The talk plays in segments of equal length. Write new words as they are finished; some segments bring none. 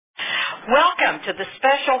Welcome to the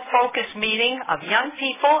special focus meeting of young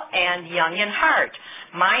people and Young in Heart.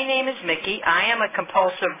 My name is Mickey. I am a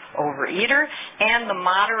compulsive overeater and the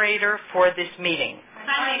moderator for this meeting.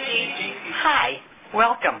 Hi, Mickey. Hi.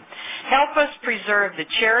 Welcome. Help us preserve the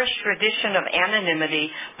cherished tradition of anonymity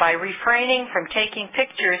by refraining from taking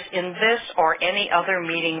pictures in this or any other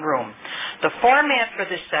meeting room. The format for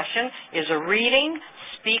this session is a reading,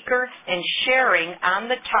 speaker, and sharing on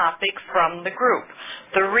the topic from the group.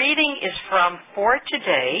 The reading is from For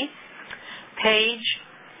Today, page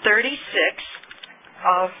 36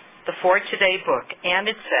 of the For Today book, and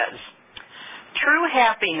it says, "True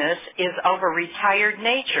happiness is of a retired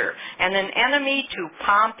nature and an enemy to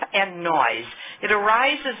pomp and noise. It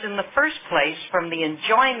arises in the first place from the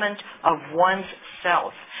enjoyment of one's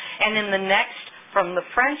self, and in the next from the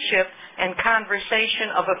friendship and conversation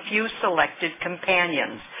of a few selected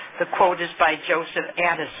companions." The quote is by Joseph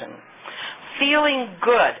Addison. "Feeling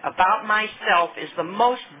good about myself is the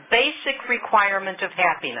most basic requirement of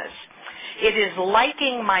happiness. It is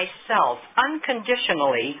liking myself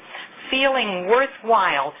unconditionally, feeling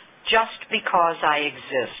worthwhile just because I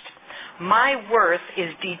exist. My worth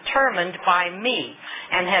is determined by me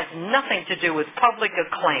and has nothing to do with public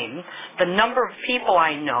acclaim, the number of people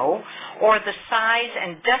I know, or the size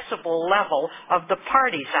and decibel level of the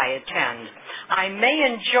parties I attend. I may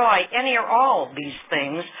enjoy any or all of these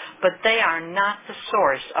things, but they are not the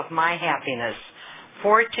source of my happiness.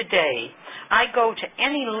 For today, I go to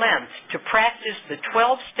any length to practice the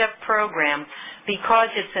 12-step program because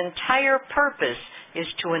its entire purpose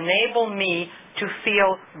is to enable me to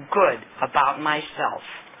feel good about myself."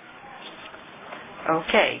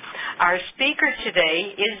 Okay. Our speaker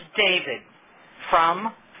today is David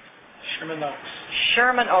from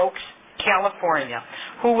Sherman Oaks, California,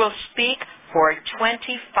 who will speak for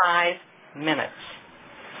 25 minutes.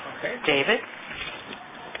 Okay. David?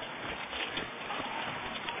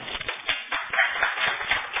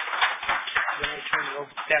 Then I turn it over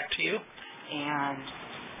back to you. And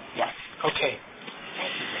yes. Okay.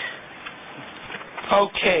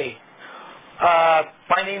 Okay.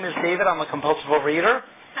 My name is David. I'm a compulsive overeater.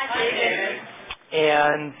 Hi, David.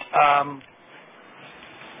 And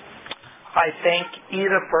I thank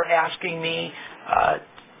Ida for asking me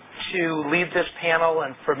to lead this panel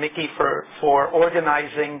and for Mickey for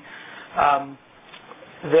organizing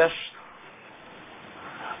this.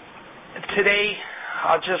 Today,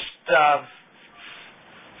 I'll just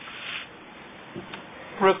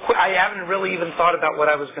I haven't really even thought about what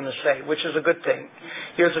I was going to say, which is a good thing.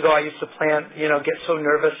 Years ago, I used to plan, get so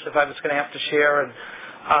nervous if I was going to have to share, and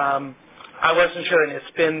I wasn't sure. And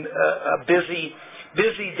it's been a busy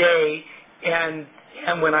day, and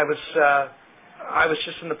when I was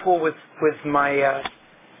just in the pool with my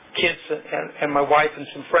kids and my wife and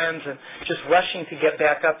some friends, and just rushing to get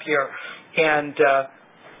back up here, and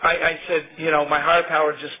I said, my higher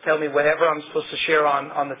power just tell me whatever I'm supposed to share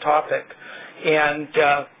on the topic. And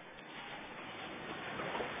all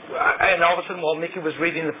of a sudden, while Mickey was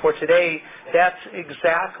reading the For Today, that's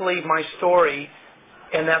exactly my story,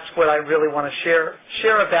 and that's what I really want to share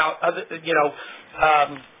about.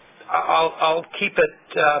 I'll keep it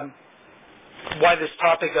why this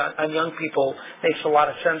topic on young people makes a lot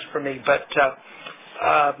of sense for me. But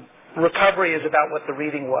recovery is about what the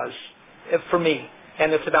reading was for me,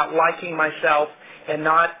 and it's about liking myself and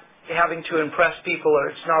not having to impress people, or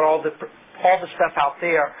it's not all the stuff out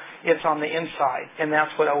there, it's on the inside, and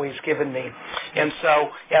that's what always given me. And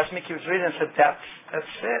so, as Mickey was reading, I said, that's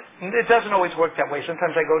it. And it doesn't always work that way.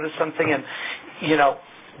 Sometimes I go to something and,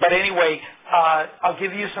 but anyway, I'll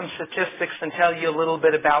give you some statistics and tell you a little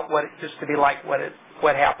bit about what it used to be like, what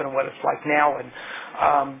happened, and what it's like now. And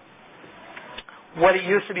what it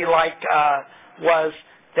used to be like was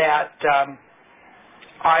that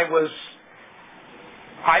I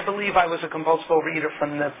believe I was a compulsive overeater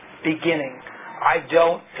from the beginning.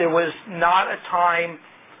 There was not a time,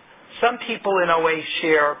 some people in OA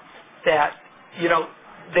share that,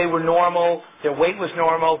 they were normal, their weight was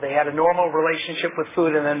normal, they had a normal relationship with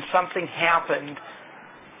food, and then something happened,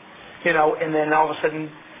 and then all of a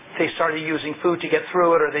sudden they started using food to get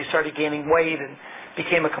through it, or they started gaining weight and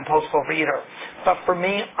became a compulsive overeater. But for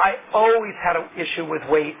me, I always had an issue with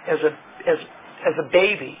weight as a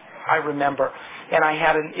baby, I remember, and I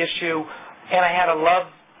had an issue, and I had a love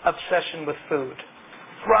obsession with food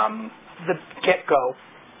from the get-go.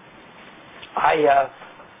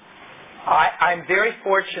 I'm very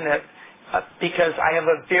fortunate because I have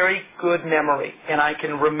a very good memory, and I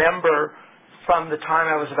can remember from the time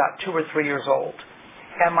I was about 2 or 3 years old.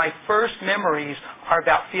 And my first memories are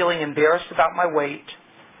about feeling embarrassed about my weight,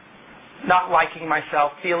 not liking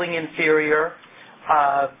myself, feeling inferior,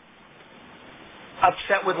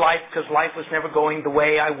 upset with life because life was never going the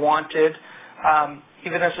way I wanted,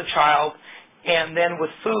 even as a child. And then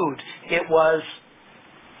with food, it was,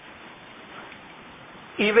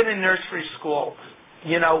 even in nursery school,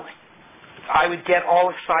 I would get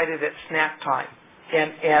all excited at snack time.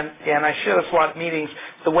 And I share this a lot at meetings.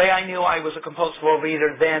 The way I knew I was a compulsive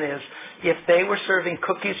overeater then is if they were serving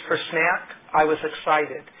cookies for snack, I was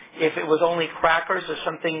excited. If it was only crackers or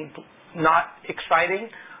something not exciting,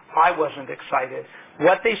 I wasn't excited.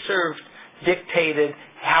 What they served dictated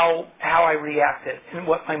how I reacted and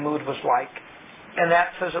what my mood was like. And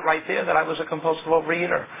that says it right there that I was a compulsive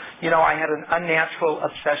overeater. I had an unnatural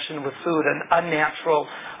obsession with food, an unnatural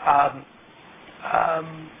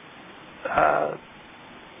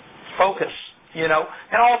focus, and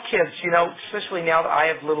all kids, especially now that I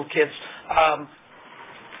have little kids,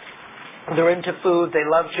 they're into food, they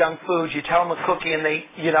love junk food, you tell them a cookie and they,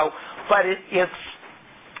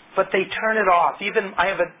 but they turn it off. Even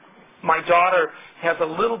my daughter has a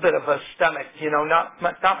little bit of a stomach,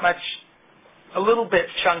 not much, a little bit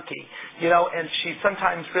chunky, and she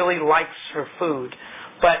sometimes really likes her food.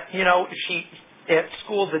 But, she, at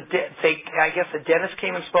school, I guess the dentist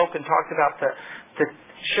came and spoke and talked about the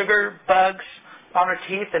sugar bugs on her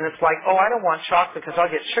teeth, and it's like, oh, I don't want chocolate because I'll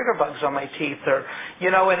get sugar bugs on my teeth, or,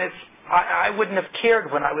 and it's, I wouldn't have cared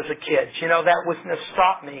when I was a kid. That wouldn't have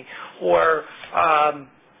stopped me. Or,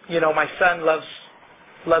 my son loves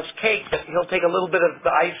cake, but he'll take a little bit of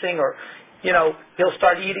the icing, or, he'll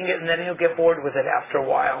start eating it, and then he'll get bored with it after a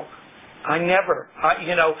while. I never,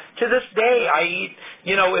 to this day, I eat,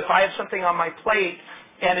 if I have something on my plate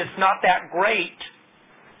and it's not that great,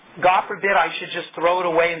 God forbid I should just throw it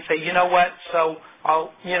away and say, you know what, so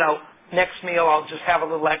I'll, next meal I'll just have a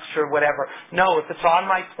little extra or whatever. No, if it's on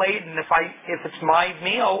my plate and if it's my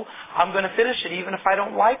meal, I'm going to finish it even if I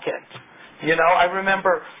don't like it. I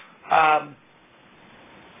remember,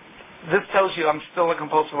 this tells you I'm still a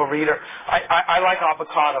compulsive overeater. I like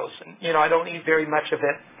avocados, and, I don't eat very much of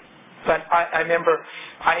it. But I remember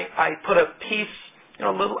I put a piece,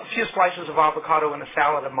 a few slices of avocado in a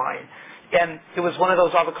salad of mine. And it was one of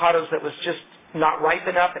those avocados that was just not ripe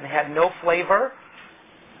enough and had no flavor.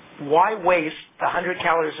 Why waste the 100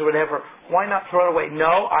 calories or whatever? Why not throw it away?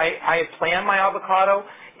 No, I had planned my avocado,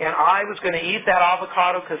 and I was going to eat that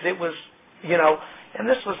avocado because it was, and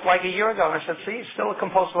this was like a year ago. And I said, see, still a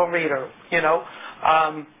compulsive overeater,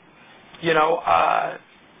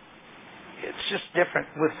 it's just different.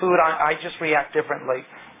 With food, I just react differently.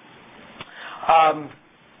 I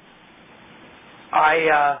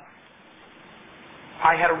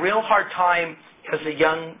had a real hard time as a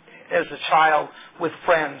child with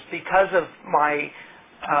friends because of my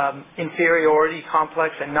inferiority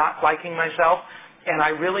complex and not liking myself. And I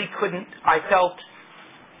really couldn't, I felt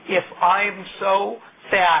if I'm so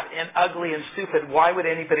fat and ugly and stupid, why would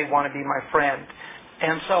anybody want to be my friend?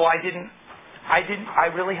 And so I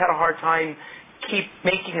really had a hard time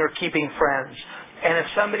keeping friends. And if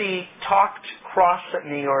somebody talked cross at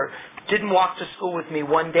me or didn't walk to school with me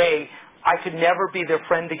one day, I could never be their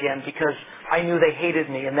friend again because I knew they hated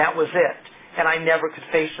me, and that was it. And I never could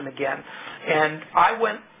face them again. And I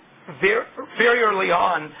went very, very early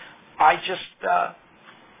on, I just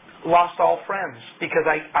lost all friends because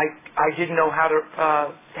I didn't know how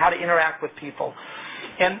to interact with people.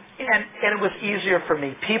 And it was easier for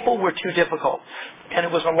me. People were too difficult. And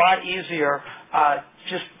it was a lot easier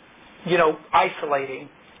just, isolating.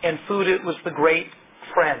 And food, it was the great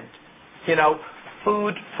friend.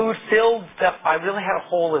 Food filled that. I really had a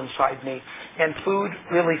hole inside me. And food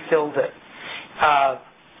really filled it.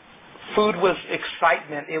 Food was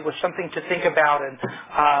excitement. It was something to think about. And,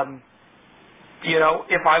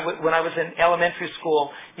 when I was in elementary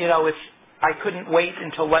school, I couldn't wait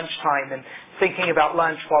until lunchtime and thinking about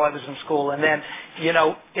lunch while I was in school. And then,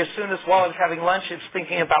 as soon as while I was having lunch, it's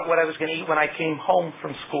thinking about what I was going to eat when I came home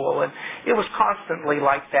from school. And it was constantly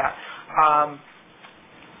like that.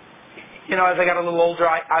 As I got a little older,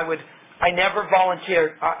 I never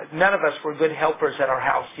volunteered. None of us were good helpers at our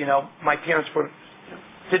house. My parents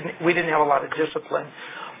we didn't have a lot of discipline.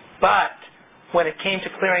 But when it came to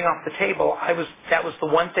clearing off the table, that was the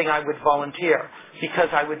one thing I would volunteer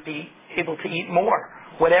because I would be able to eat more.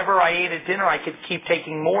 Whatever I ate at dinner, I could keep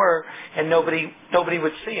taking more, and nobody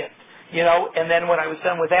would see it. And then when I was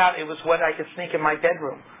done with that, it was what I could sneak in my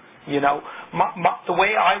bedroom. The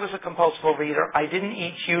way I was a compulsive overeater, I didn't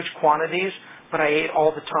eat huge quantities, but I ate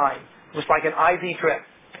all the time. It was like an IV drip.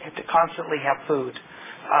 I had to constantly have food.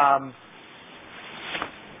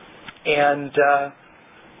 And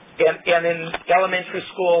in elementary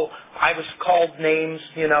school, I was called names,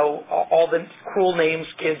 all the cruel names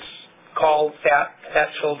kids call fat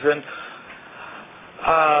children.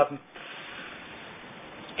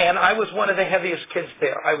 And I was one of the heaviest kids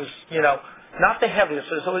there. I was, not the heaviest.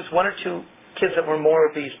 There was always one or two kids that were more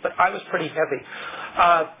obese, but I was pretty heavy.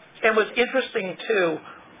 And what's interesting, too,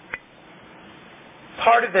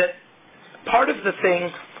 part of the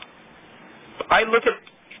thing, I look at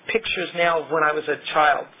pictures now of when I was a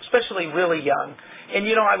child, especially really young. And,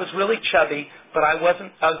 I was really chubby, but I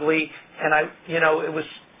wasn't ugly, and I was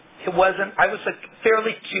a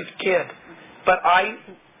fairly cute kid. But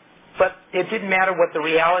it didn't matter what the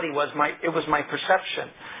reality was. It was my perception.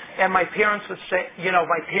 And my parents would say,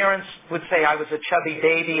 I was a chubby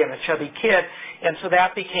baby and a chubby kid, and so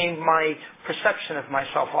that became my perception of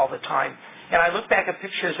myself all the time. And I look back at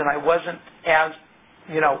pictures, and I wasn't as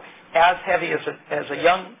heavy as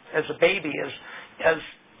a baby as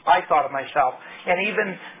I thought of myself. And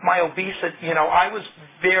even my obesity, I was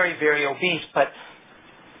very, very obese, but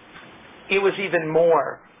it was even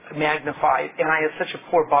more magnified, and I had such a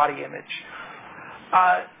poor body image.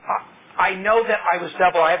 I know that I was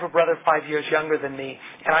double. I have a brother 5 years younger than me,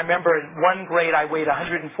 and I remember in one grade I weighed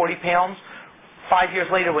 140 pounds. 5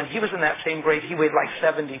 years later, when he was in that same grade, he weighed like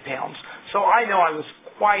 70 pounds. So I know I was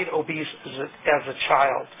quite obese as a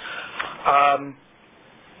child.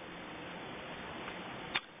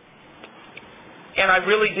 And I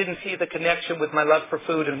really didn't see the connection with my love for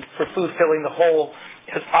food and for food filling the hole,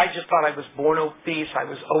 because I just thought I was born obese. I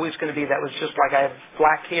was always going to be. That was just like I have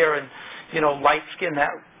black hair and, light skin.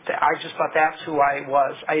 That I just thought that's who I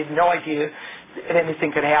was. I had no idea that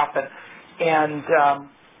anything could happen. And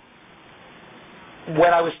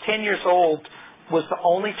when I was 10 years old was the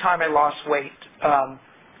only time I lost weight up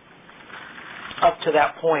to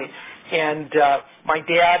that point. And my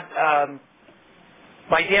dad's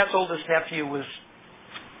oldest nephew was.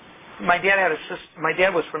 My dad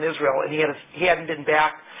was from Israel, and he hadn't been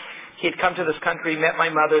back. He had come to this country, met my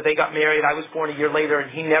mother. They got married. I was born a year later, and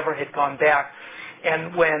he never had gone back.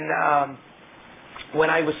 And when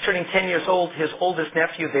I was turning 10 years old, his oldest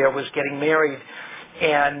nephew there was getting married,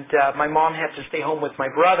 and my mom had to stay home with my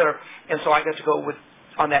brother, and so I got to go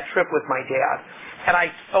on that trip with my dad. And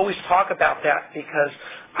I always talk about that because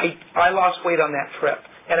I lost weight on that trip,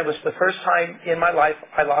 and it was the first time in my life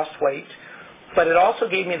I lost weight. But it also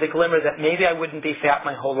gave me the glimmer that maybe I wouldn't be fat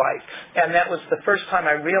my whole life. And that was the first time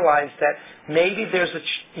I realized that maybe there's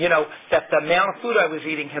that the amount of food I was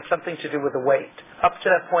eating had something to do with the weight. Up to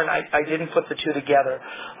that point, I didn't put the two together.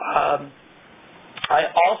 I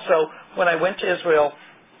also, when I went to Israel,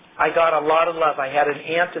 I got a lot of love. I had an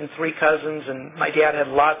aunt and 3 cousins, and my dad had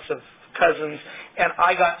lots of cousins, and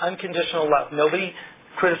I got unconditional love. Nobody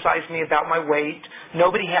criticized me about my weight.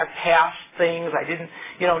 Nobody had past things. I didn't,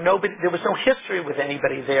 nobody, there was no history with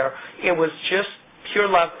anybody there. It was just pure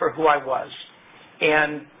love for who I was.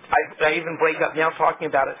 And I even break up now talking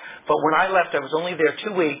about it. But when I left, I was only there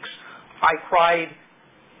 2 weeks. I cried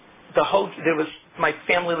my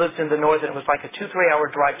family lived in the north, and it was like a 2-3 hour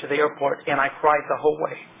drive to the airport, and I cried the whole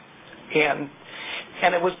way. And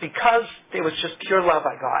it was because it was just pure love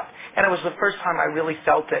I got. And it was the first time I really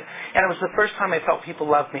felt it. And it was the first time I felt people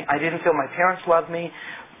loved me. I didn't feel my parents loved me.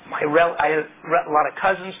 I had a lot of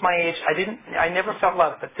cousins my age. I never felt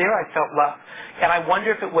love, but there I felt love. And I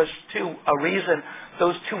wonder if it was, too, a reason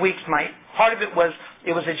those 2 weeks, part of it was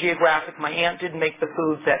a geographic. My aunt didn't make the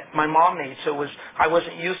food that my mom made, so I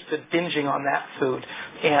wasn't used to binging on that food.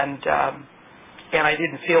 And I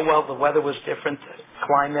didn't feel well. The weather was different, the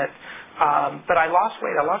climate. But I lost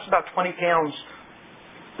weight. I lost about 20 pounds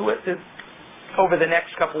over the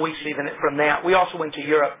next couple of weeks even from that. We also went to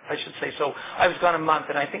Europe, I should say. So I was gone a month,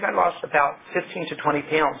 and I think I lost about 15 to 20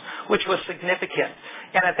 pounds, which was significant.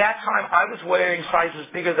 And at that time, I was wearing sizes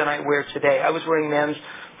bigger than I wear today. I was wearing men's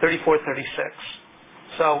 34, 36.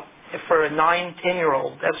 So for a 9,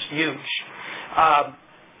 10-year-old, that's huge.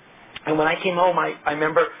 And when I came home, I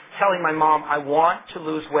remember telling my mom, I want to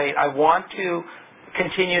lose weight. I want to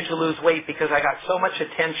continue to lose weight because I got so much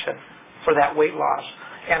attention for that weight loss.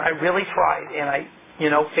 And I really tried, and I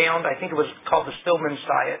found, I think it was called the Stillman's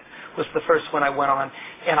diet, was the first one I went on.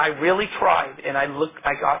 And I really tried, and I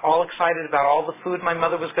got all excited about all the food my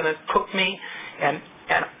mother was going to cook me, and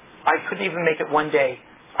I couldn't even make it one day.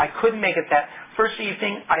 I couldn't make it that first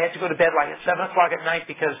evening. I had to go to bed like at 7 o'clock at night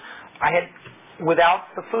because without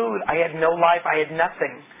the food, I had no life. I had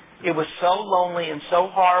nothing. It was so lonely and so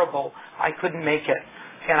horrible, I couldn't make it.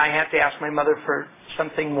 And I had to ask my mother for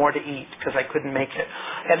something more to eat because I couldn't make it.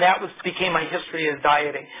 And that became my history of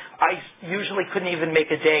dieting. I usually couldn't even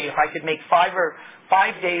make a day. If I could make 5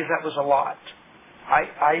 days, that was a lot.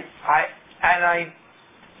 I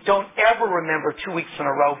don't ever remember 2 weeks in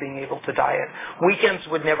a row being able to diet. Weekends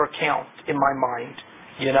would never count in my mind,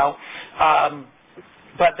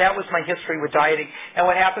 But that was my history with dieting. And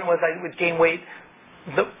what happened was I would gain weight.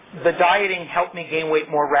 The dieting helped me gain weight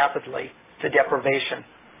more rapidly to deprivation.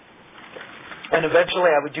 And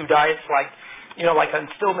eventually I would do diets like on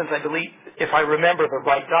Stillman's, I believe, if I remember the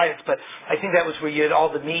right diets, but I think that was where you had all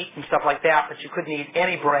the meat and stuff like that, but you couldn't eat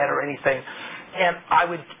any bread or anything. And I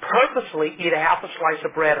would purposely eat a half a slice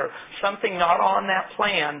of bread or something not on that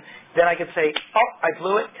plan. Then I could say, oh, I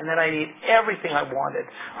blew it, and then I'd eat everything I wanted.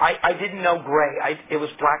 I didn't know gray. It was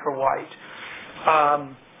black or white.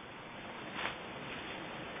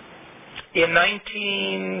 In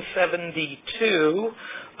 1972,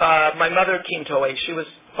 my mother came to OA. She was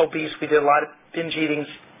obese. We did a lot of binge eatings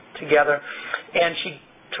together. And she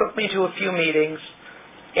took me to a few meetings.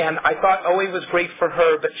 And I thought OA was great for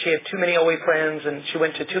her, but she had too many OA friends, and she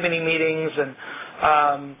went to too many meetings, and,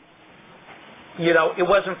 it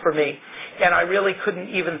wasn't for me. And I really couldn't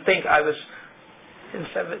even think. I was he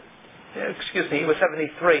was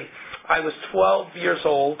 73. I was 12 years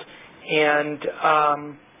old, and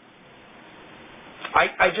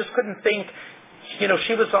I just couldn't think.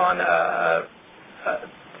 She was on,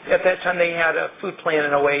 at that time they had a food plan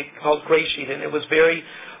in OA called Gray Sheet, and it was very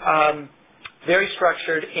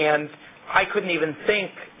structured, and I couldn't even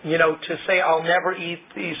think, to say I'll never eat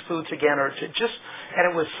these foods again, or to just,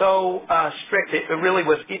 and it was so strict. It really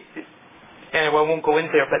was, and I won't go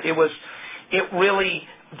into there, but it really,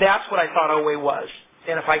 that's what I thought OA was.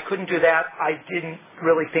 And if I couldn't do that, I didn't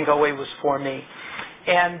really think OA was for me.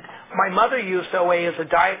 And my mother used OA as a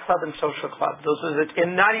diet club and social club. Those are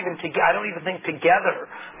and not even together. I don't even think together.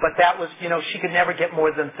 But that was, she could never get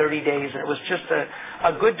more than 30 days, and it was just a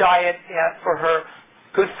good diet for her,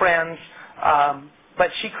 good friends.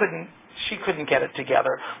 But she couldn't get it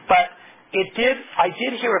together. But I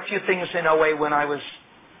did hear a few things in OA when I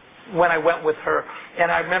went with her,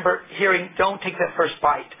 and I remember hearing, "Don't take that first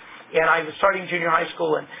bite." And I was starting junior high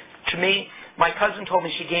school, and to me, my cousin told me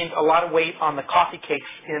she gained a lot of weight on the coffee cakes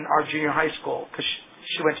in our junior high school because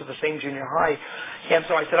she went to the same junior high. And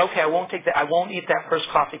so I said, okay, I won't eat that first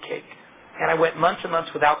coffee cake. And I went months and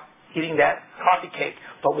months without eating that coffee cake.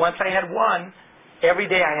 But once I had one, every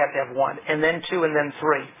day I had to have one, and then two, and then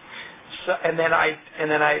three. So, and then I,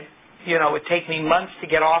 it'd take me months to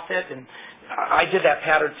get off it, and I did that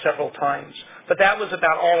pattern several times. But that was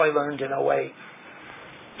about all I learned in OA.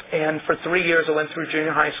 And for 3 years, I went through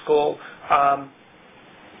junior high school.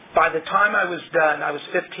 By the time I was done, I was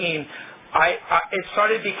 15, it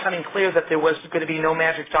started becoming clear that there was going to be no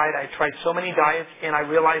magic diet. I tried so many diets, and I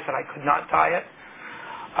realized that I could not diet.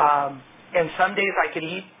 And some days I could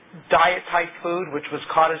eat diet-type food, which was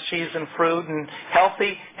cottage cheese and fruit and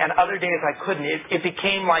healthy, and other days I couldn't. It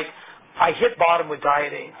became like I hit bottom with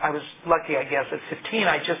dieting. I was lucky, I guess. At 15,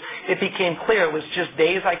 it became clear. It was just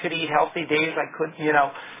days I could eat healthy, days I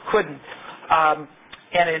couldn't.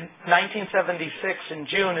 And in 1976, in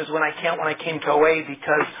June, is when I came to OA,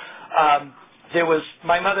 because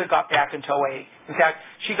my mother got back into OA. In fact,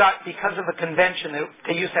 because of a convention,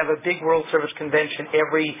 they used to have a big World Service convention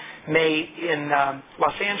every May in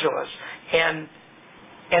Los Angeles. And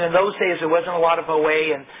in those days, there wasn't a lot of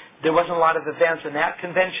OA, and there wasn't a lot of events, and that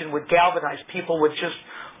convention would galvanize. People would just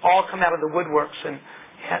all come out of the woodworks, and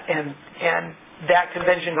that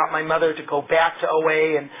convention got my mother to go back to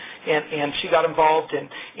OA, and she got involved,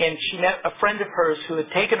 and she met a friend of hers who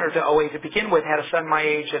had taken her to OA to begin with, had a son my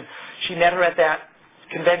age, and she met her at that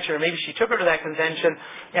convention, or maybe she took her to that convention,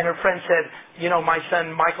 and her friend said, my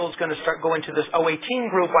son Michael's going to start going to this OA teen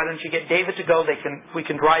group. Why don't you get David to go? We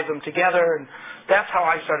can drive them together, and that's how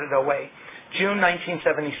I started OA. June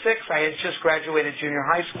 1976, I had just graduated junior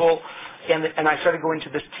high school, and I started going to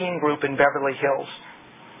this teen group in Beverly Hills.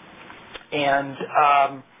 And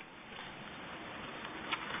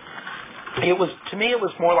to me, it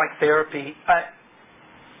was more like therapy.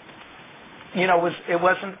 It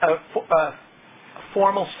wasn't a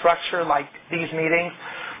formal structure like these meetings,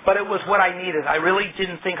 but it was what I needed. I really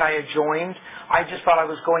didn't think I had joined. I just thought I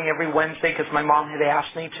was going every Wednesday because my mom had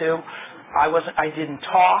asked me to. I didn't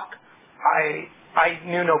talk. I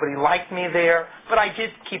knew nobody liked me there, but I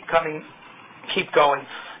did keep going.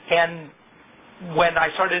 And when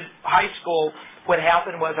I started high school, what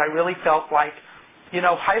happened was I really felt like,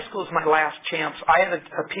 high school is my last chance. I had a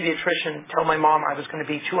pediatrician tell my mom I was going to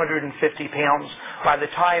be 250 pounds by the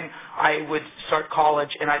time I would start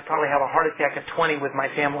college, and I'd probably have a heart attack at 20 with my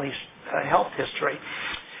family's health history.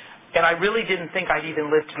 And I really didn't think I'd even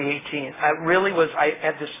live to be 18. I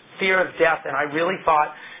had this fear of death, and I really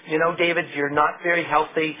thought, David, you're not very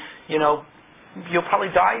healthy. You'll probably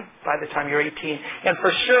die by the time you're 18. And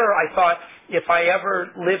for sure, I thought, if I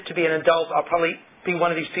ever live to be an adult, I'll probably be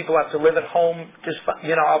one of these people who have to live at home.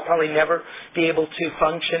 I'll probably never be able to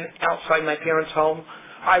function outside my parents' home.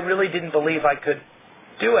 I really didn't believe I could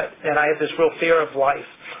do it, and I had this real fear of life.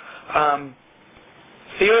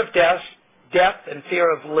 Fear of death and fear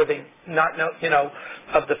of living,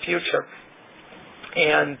 of the future.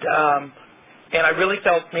 And I really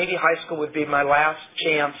felt maybe high school would be my last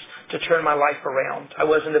chance to turn my life around. I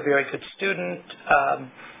wasn't a very good student.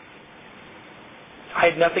 I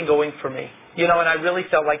had nothing going for me. And I really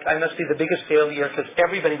felt like I must be the biggest failure because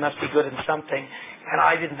everybody must be good in something, and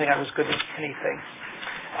I didn't think I was good at anything.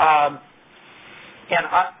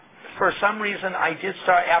 For some reason, I did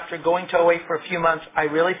start, after going to OA for a few months, I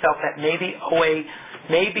really felt that maybe OA,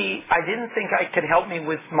 I didn't think it could help me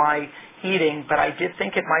with my eating, but I did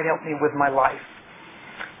think it might help me with my life.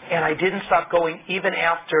 And I didn't stop going even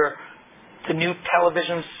after the new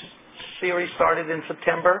television series started in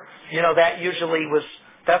September.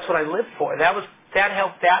 That's what I lived for. That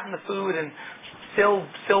helped, that and the food, and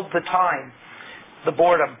filled the time, the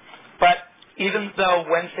boredom. But even though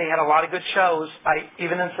Wednesday had a lot of good shows,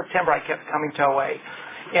 even in September I kept coming to OA.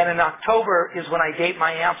 And in October is when I date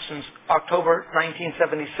my absence, October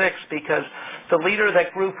 1976, because the leader of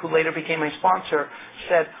that group, who later became my sponsor,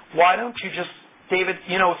 said, why don't you just, David,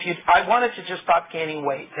 I wanted to just stop gaining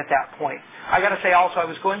weight at that point. I got to say also, I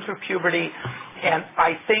was going through puberty, and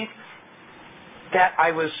I think that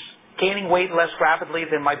I was gaining weight less rapidly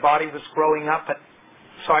than my body was growing up.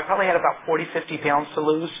 So I probably had about 40, 50 pounds to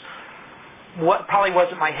lose. What probably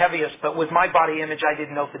wasn't my heaviest, but with my body image, I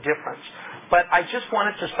didn't know the difference. But I just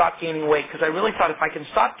wanted to stop gaining weight because I really thought if I can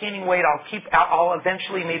stop gaining weight, I'll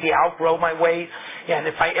eventually maybe outgrow my weight. And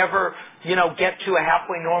if I ever, get to a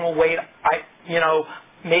halfway normal weight,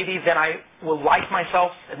 maybe then I will like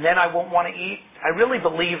myself and then I won't want to eat. I really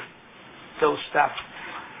believe those stuff.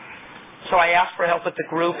 So I asked for help at the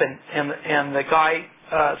group, and the guy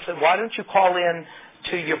said, why don't you call in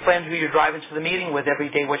to your friend who you're driving to the meeting with every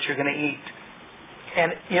day what you're going to eat?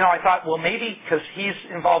 And, I thought, well, maybe because he's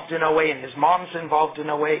involved in OA and his mom's involved in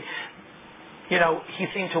OA, he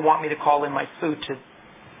seemed to want me to call in my food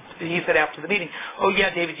he said after the meeting, oh,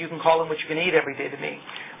 yeah, David, you can call in what you can eat every day to me.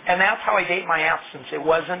 And that's how I date my absence.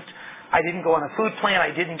 I didn't go on a food plan.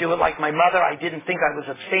 I didn't do it like my mother. I didn't think I was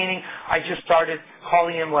abstaining. I just started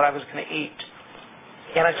calling in what I was going to eat.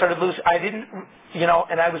 And I started losing,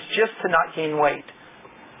 and I was just to not gain weight.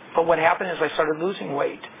 But what happened is I started losing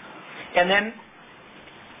weight. And then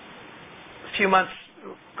a few months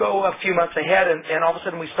ahead, and all of a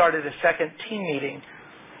sudden we started a second team meeting.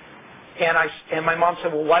 And my mom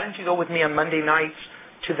said, well, why don't you go with me on Monday nights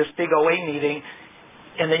to this big OA meeting,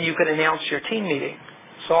 and then you could announce your team meeting.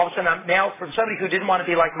 So all of a sudden, now from somebody who didn't want to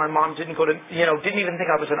be like my mom, didn't even think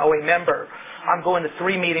I was an OA member, I'm going to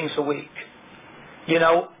 3 meetings a week.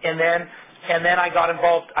 And then I got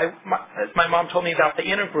involved. My mom told me about the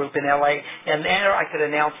intergroup in LA, and there I could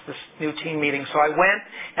announce this new team meeting. So I went,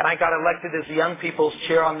 and I got elected as the young people's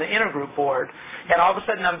chair on the intergroup board. And all of a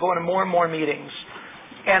sudden, I'm going to more and more meetings.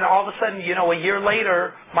 And all of a sudden, a year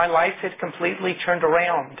later, my life had completely turned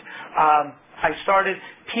around.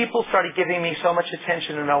 People started giving me so much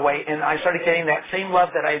attention in OA, and I started getting that same love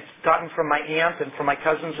that I'd gotten from my aunt and from my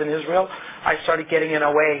cousins in Israel. I started getting in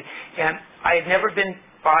OA, and I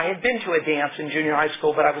had been to a dance in junior high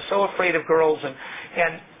school, but I was so afraid of girls, and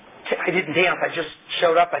I didn't dance. I just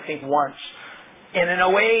showed up, I think, once. And in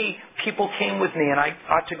OA, people came with me, and I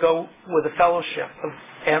got to go with a fellowship.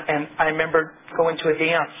 And I remember going to a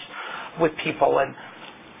dance with people. And,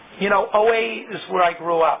 OA is where I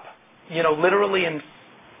grew up, literally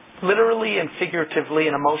and figuratively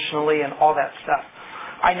and emotionally and all that stuff.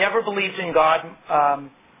 I never believed in God.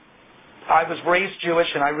 I was raised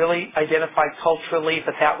Jewish, and I really identified culturally,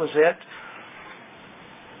 but that was it.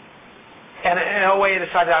 And in OA, I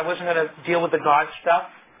decided I wasn't going to deal with the God stuff.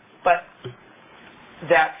 But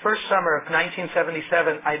that first summer of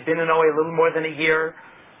 1977, I'd been in OA a little more than a year,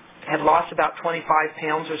 had lost about 25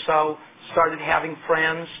 pounds or so, started having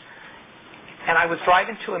friends, and I was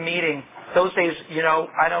driving to a meeting. Those days,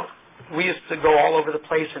 we used to go all over the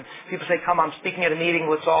place, and people say, come, I'm speaking at a meeting,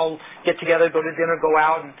 let's all get together, go to dinner, go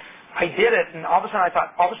out, and I did it, and all of a sudden I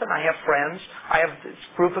thought, I have friends, I have this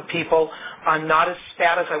group of people, I'm not as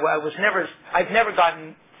fat as I was. I've never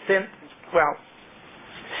gotten thin,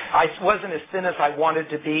 I wasn't as thin as I wanted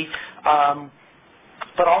to be,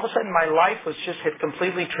 but all of a sudden my life had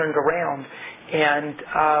completely turned around, and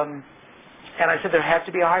I said there had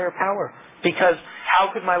to be a higher power, because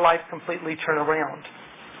how could my life completely turn around?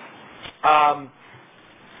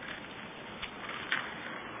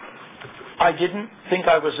 I didn't think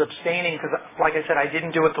I was abstaining because, like I said, I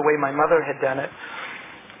didn't do it the way my mother had done it.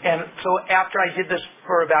 And so after I did this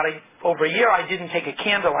for about over a year, I didn't take a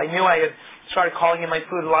candle. I knew I had started calling in my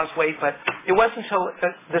food, lost weight, but it wasn't until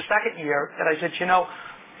the second year that I said,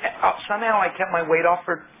 somehow I kept my weight off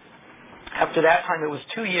for, after that time, it was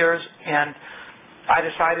 2 years, and I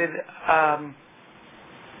decided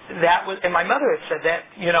that was, and my mother had said that,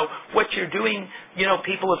 what you're doing,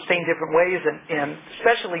 people have seen different ways, and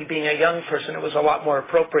especially being a young person, it was a lot more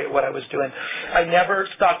appropriate what I was doing. I never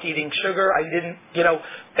stopped eating sugar. I didn't,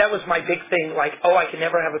 that was my big thing, like, I can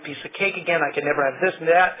never have a piece of cake again. I can never have this and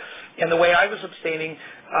that. And the way I was abstaining,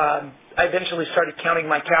 I eventually started counting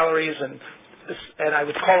my calories, and I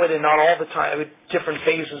would call it in, not all the time, with different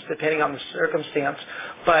phases depending on the circumstance.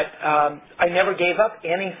 But I never gave up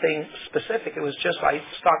anything specific. It was just I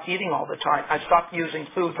stopped eating all the time. I stopped using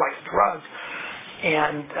food like a drug,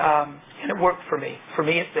 and it worked for me. For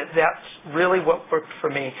me, that's really what worked for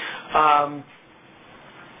me.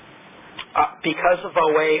 Because of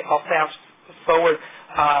OA, I'll fast forward.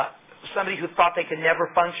 Somebody who thought they could never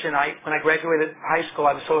function. When I graduated high school,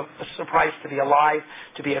 I was so surprised to be alive,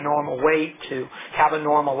 to be a normal weight, to have a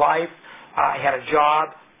normal life. I had a job.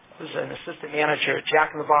 I was an assistant manager at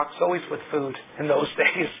Jack in the Box, always with food in those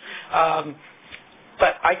days.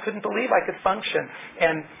 But I couldn't believe I could function.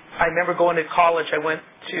 And I remember going to college. I went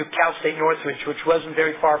to Cal State Northridge, which wasn't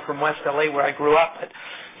very far from West LA where I grew up. But,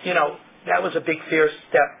 that was a big fear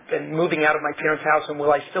step, and moving out of my parents' house, and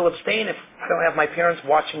will I still abstain if I don't have my parents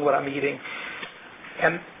watching what I'm eating?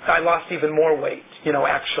 And I lost even more weight,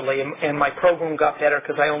 actually, and my program got better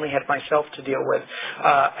because I only had myself to deal with.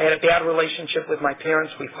 I had a bad relationship with my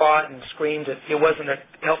parents. We fought and screamed. It wasn't a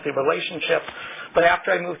healthy relationship. But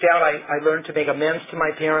after I moved out, I learned to make amends to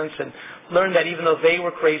my parents and learned that even though they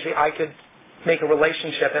were crazy, I could make a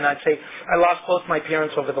relationship. And I'd say I lost both my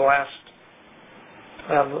parents over the last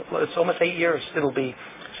it's almost 8 years. It'll be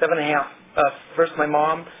 7.5. First, my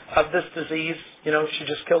mom of this disease. She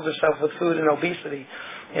just killed herself with food and obesity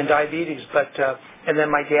and diabetes. And then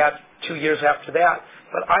my dad 2 years after that.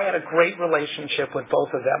 But I had a great relationship with both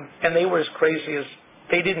of them, and they were as crazy as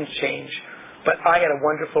they didn't change. But I had a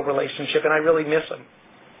wonderful relationship, and I really miss them.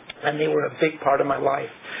 And they were a big part of my life.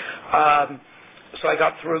 So I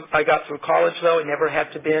got through college though. I never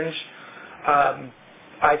had to binge.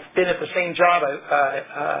 I've been at the same job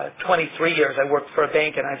 23 years. I worked for a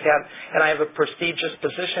bank, and I have a prestigious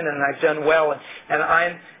position, and I've done well. And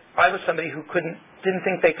I was somebody who didn't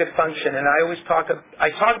think they could function. And I always talk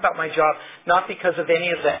about my job not because of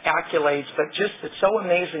any of the accolades, but just it's so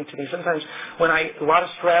amazing to me. Sometimes when a lot of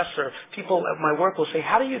stress, or people at my work will say,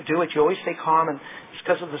 "How do you do it? You always stay calm." And it's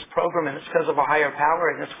because of this program, and it's because of a higher power,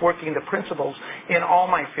 and it's working the principles in all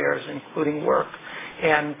my affairs, including work.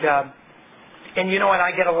 And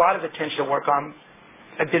I get a lot of attention at work.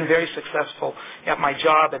 I've been very successful at my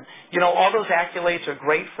job, and all those accolades are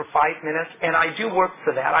great for 5 minutes, and I do work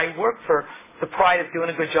for that. I work for the pride of doing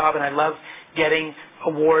a good job, and I love getting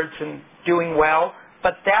awards and doing well,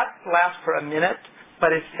 but that lasts for a minute.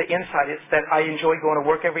 But it's the inside. It's that I enjoy going to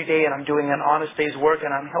work every day, and I'm doing an honest day's work,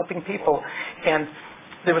 and I'm helping people. And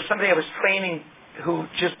there was somebody I was training who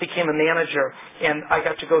just became a manager, and I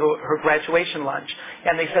got to go to her graduation lunch.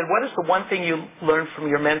 And they said, "What is the one thing you learned from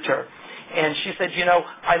your mentor?" And she said,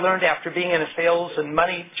 "I learned after being in a sales and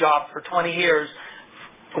money job for 20 years,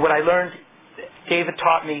 what I learned, David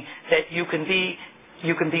taught me that you can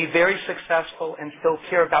be very successful and still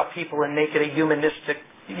care about people and make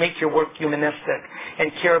your work humanistic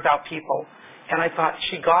and care about people." And I thought,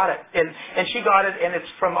 she got it. And she got it, and it's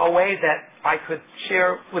from OA that I could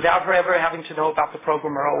share without her ever having to know about the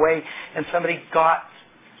program or OA. And somebody got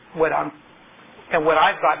what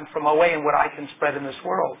I've gotten from OA and what I can spread in this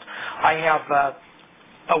world. I have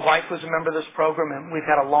a wife who's a member of this program, and we've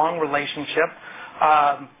had a long relationship.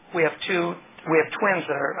 We have twins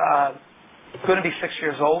that are going to be 6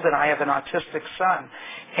 years old, and I have an autistic son.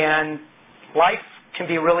 And life can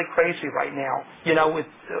be really crazy right now.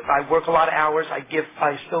 I work a lot of hours.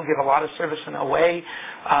 I still give a lot of service in OA.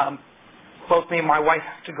 Both me and my wife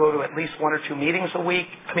have to go to at least 1 or 2 meetings a week.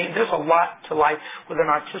 I mean, there's a lot to life. With an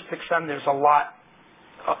autistic son, there's a lot.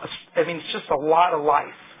 It's just a lot of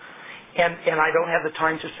life. And I don't have the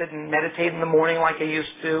time to sit and meditate in the morning like I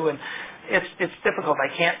used to. And it's difficult. I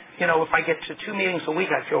can't, if I get to 2 meetings a week,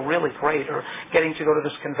 I feel really great, or getting to go to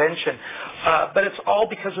this convention. But it's all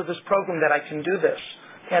because of this program that I can do this.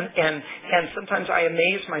 And sometimes I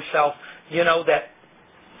amaze myself, that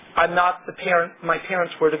I'm not the parent my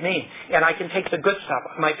parents were to me. And I can take the good stuff.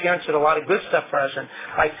 My parents did a lot of good stuff for us. And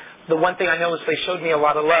the one thing I know is they showed me a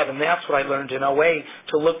lot of love, and that's what I learned in OA,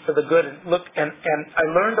 to look for the good and I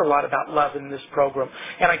learned a lot about love in this program.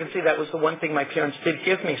 And I can see that was the one thing my parents did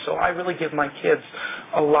give me. So I really give my kids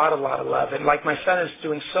a lot of love. And like my son is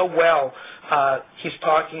doing so well, he's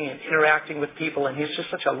talking and interacting with people, and he's just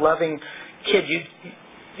such a loving kid.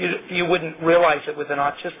 You wouldn't realize it with an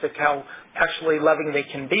autistic how actually loving they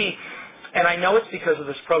can be. And I know it's because of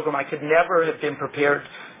this program. I could never have been prepared.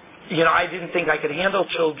 I didn't think I could handle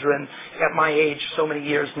children at my age, so many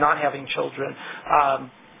years not having children.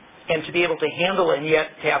 And to be able to handle it and yet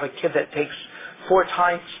to have a kid that takes 4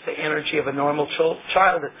 times the energy of a normal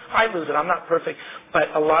child. I lose it. I'm not perfect.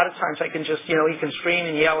 But a lot of times I can just, he can scream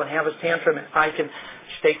and yell and have his tantrum, and I can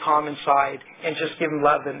stay calm inside and just give him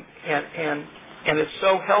love. And it's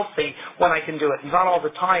so healthy when I can do it. It's not all the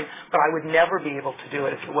time, but I would never be able to do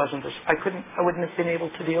it if it wasn't this. I wouldn't have been able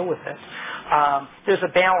to deal with it. There's a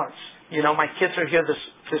balance. My kids are here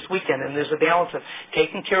this weekend, and there's a balance of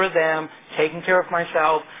taking care of them, taking care of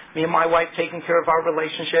myself, me and my wife taking care of our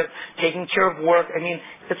relationship, taking care of work. I mean,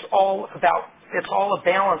 it's all a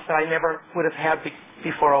balance that I never would have had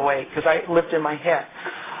before OA, because I lived in my head.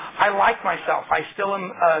 I like myself. I still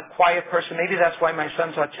am a quiet person. Maybe that's why my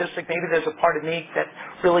son's autistic. Maybe there's a part of me that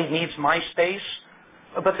really needs my space.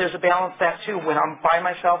 But there's a balance that too. When I'm by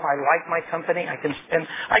myself, I like my company. I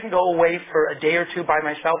can go away for a day or two by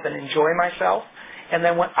myself and enjoy myself. And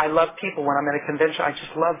then I love people. When I'm at a convention, I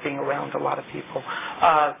just love being around a lot of people.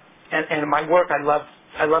 And in my work, I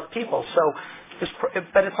love people.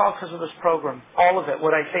 But it's all because of this program. All of it.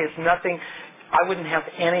 What I say is nothing. I wouldn't have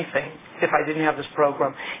anything if I didn't have this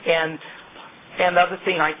program. And the other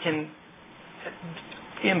thing I can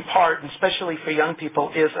impart, and especially for young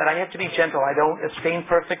people, is that I have to be gentle. I don't abstain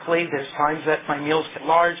perfectly. There's times that my meals get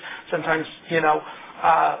large. Sometimes,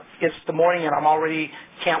 it's the morning and I'm already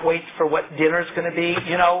can't wait for what dinner's going to be.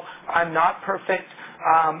 I'm not perfect.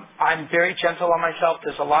 I'm very gentle on myself.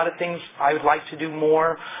 There's a lot of things I would like to do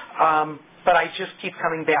more. But I just keep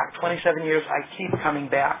coming back. 27 years, I keep coming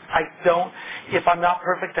back. If I'm not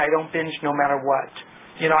perfect, I don't binge no matter what.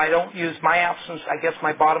 I don't use my absence. I guess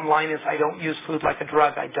my bottom line is I don't use food like a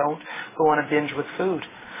drug. I don't go on a binge with food.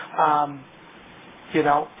 And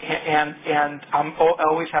I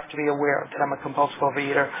always have to be aware that I'm a compulsive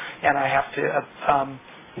overeater, and I have to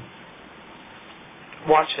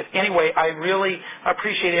watch it. Anyway, I really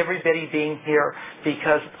appreciate everybody being here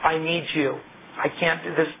because I need you. I can't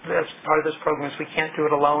do this. That's part of this program is we can't do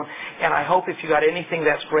it alone. And I hope if you got anything,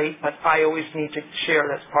 that's great. But I always need to share.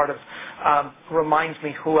 That's part of reminds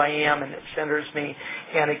me who I am, and it centers me,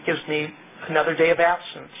 and it gives me another day of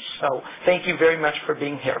absence. So thank you very much for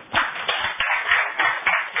being here.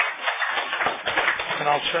 And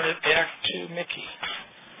I'll turn it back to Mickey.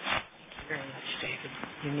 Thank you very much, David.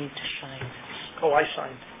 You need to sign this. Oh, I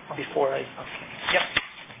signed before I. Okay. Yep.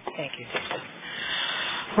 Thank you, David.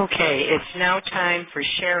 Okay, it's now time for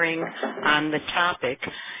sharing on the topic,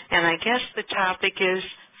 and I guess the topic is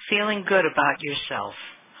feeling good about yourself.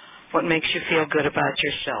 What makes you feel good about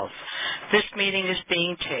yourself? This meeting is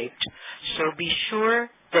being taped, so be sure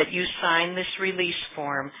that you sign this release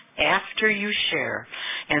form after you share,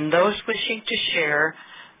 and those wishing to share,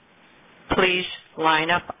 please line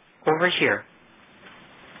up over here.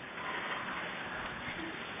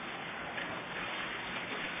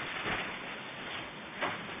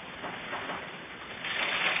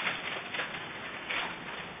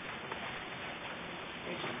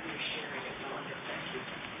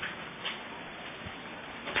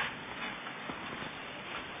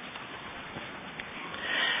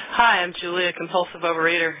 Hi, I'm Julia, compulsive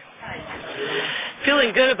overeater.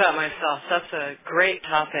 Feeling good about myself. That's a great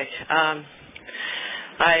topic.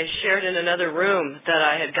 I shared in another room that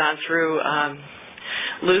I had gone through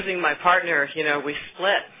losing my partner. We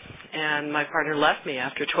split, and my partner left me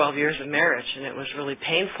after 12 years of marriage, and it was really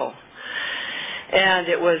painful. And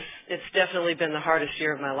it's definitely been the hardest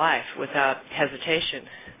year of my life, without hesitation.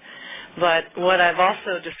 But what I've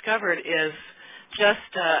also discovered is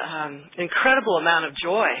just an incredible amount of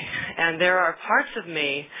joy, and there are parts of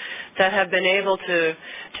me that have been able to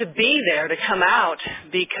be there, to come out,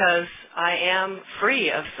 because I am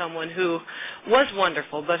free of someone who was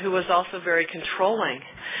wonderful, but who was also very controlling.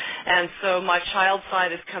 And so my child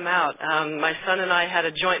side has come out. My son and I had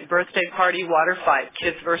a joint birthday party water fight,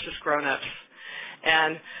 kids versus grown-ups.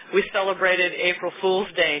 And we celebrated April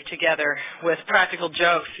Fool's Day together with practical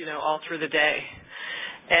jokes, all through the day.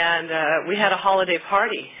 And we had a holiday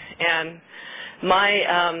party, and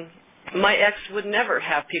my ex would never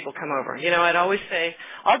have people come over. I'd always say,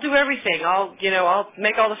 I'll do everything. I'll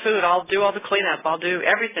make all the food. I'll do all the cleanup. I'll do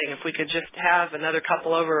everything if we could just have another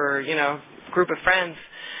couple over or, group of friends.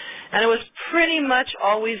 And it was pretty much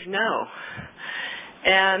always no.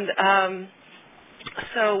 And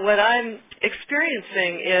so what I'm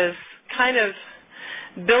experiencing is kind of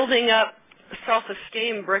building up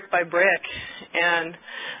self-esteem brick by brick and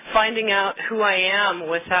finding out who I am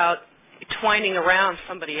without twining around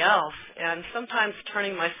somebody else, and sometimes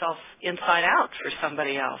turning myself inside out for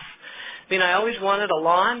somebody else. I mean, I always wanted a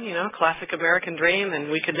lawn, classic American dream, and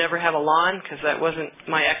we could never have a lawn because that wasn't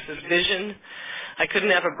my ex's vision. I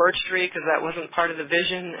couldn't have a birch tree because that wasn't part of the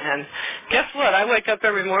vision. And guess what? I wake up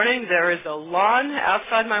every morning, there is a lawn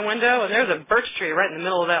outside my window, and there's a birch tree right in the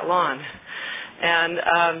middle of that lawn. And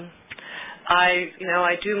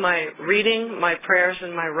I do my reading, my prayers,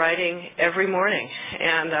 and my writing every morning.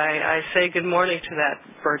 And I say good morning to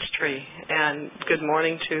that birch tree and good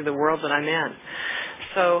morning to the world that I'm in.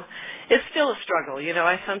 So it's still a struggle.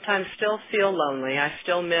 I sometimes still feel lonely. I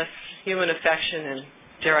still miss human affection and,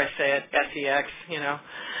 dare I say it, sex,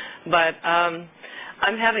 But I'm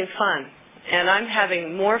having fun. And I'm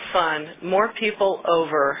having more fun, more people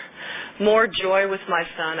over, more joy with my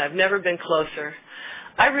son. I've never been closer.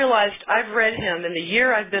 I realized I've read him, in the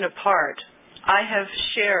year I've been apart, I have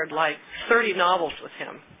shared like 30 novels with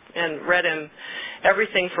him and read him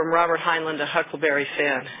everything from Robert Heinlein to Huckleberry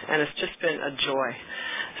Finn, and it's just been a joy.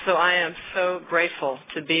 So I am so grateful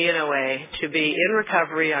to be in OA, to be in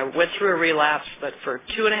recovery. I went through a relapse, but for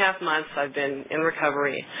 2.5 months I've been in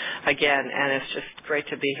recovery again, and it's just great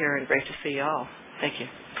to be here and great to see you all. Thank you.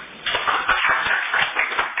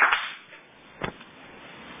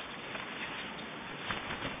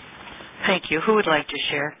 Thank you. Who would like to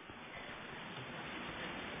share?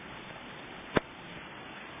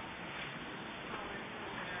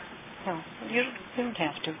 No, you don't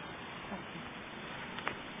have to.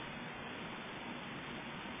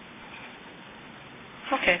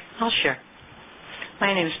 Okay, I'll share.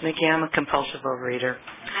 My name is Mickey. I'm a compulsive overeater.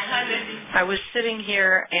 I was sitting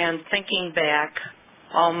here and thinking back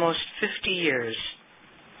almost 50 years.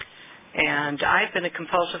 And I've been a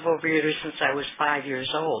compulsive overeater since I was 5 years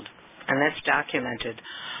old, and that's documented.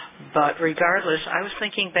 But regardless, I was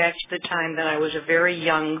thinking back to the time that I was a very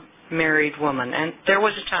young married woman. And there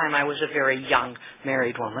was a time I was a very young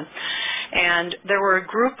married woman. And there were a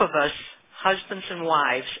group of us, husbands and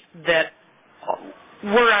wives, that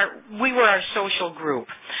we were our social group.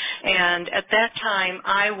 And at that time,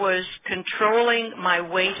 I was controlling my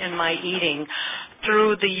weight and my eating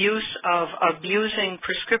through the use of abusing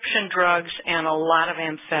prescription drugs and a lot of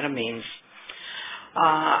amphetamines.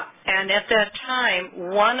 And at that time,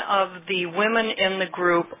 one of the women in the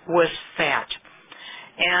group was fat.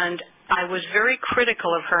 And I was very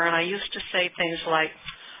critical of her, and I used to say things like,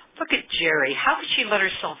 look at Jerry, how could she let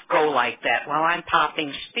herself go like that while I'm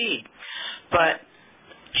popping speed? But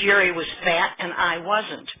Jerry was fat and I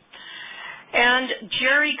wasn't. And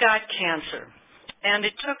Jerry got cancer. And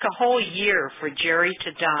it took a whole year for Jerry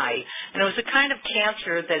to die. And it was a kind of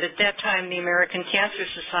cancer that at that time the American Cancer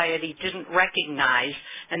Society didn't recognize,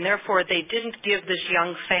 and therefore they didn't give this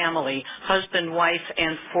young family, husband, wife,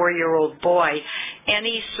 and 4-year-old boy,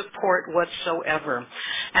 any support whatsoever.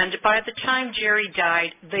 And by the time Jerry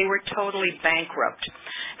died, they were totally bankrupt.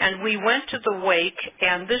 And we went to the wake,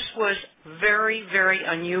 and this was very, very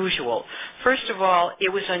unusual. First of all,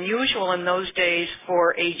 it was unusual in those days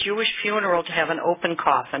for a Jewish funeral to have an open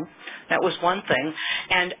coffin. That was one thing.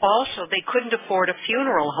 And also, they couldn't afford a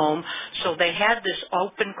funeral home, so they had this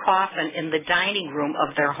open coffin in the dining room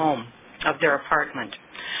of their home, of their apartment.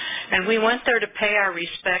 And we went there to pay our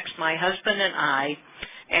respects, my husband and I,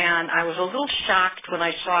 and I was a little shocked when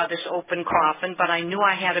I saw this open coffin, but I knew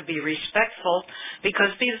I had to be respectful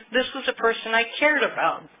because this was a person I cared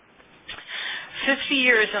about. 50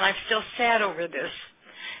 years, and I've still sad over this.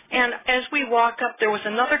 And as we walk up, there was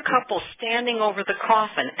another couple standing over the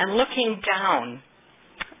coffin and looking down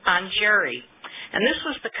on Jerry. And this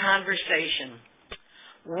was the conversation.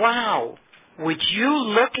 Wow, would you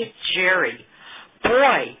look at Jerry?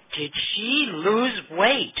 Boy, did she lose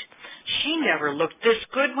weight. She never looked this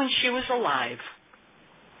good when she was alive.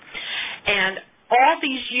 And all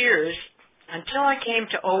these years, until I came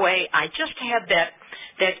to OA, I just had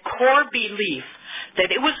that core belief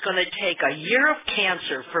that it was going to take a year of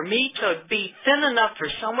cancer for me to be thin enough for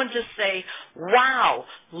someone to say, wow,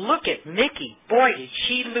 look at Mickey. Boy, did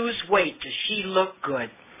she lose weight. Does she look good?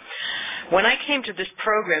 When I came to this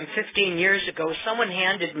program 15 years ago, someone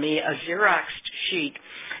handed me a Xeroxed sheet,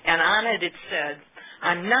 and on it it said,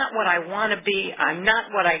 I'm not what I want to be. I'm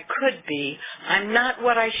not what I could be. I'm not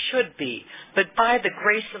what I should be. But by the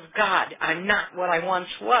grace of God, I'm not what I once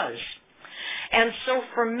was. And so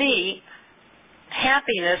for me,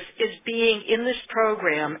 happiness is being in this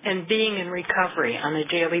program and being in recovery on a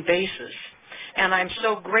daily basis. And I'm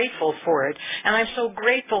so grateful for it. And I'm so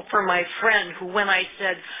grateful for my friend who, when I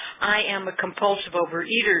said, I am a compulsive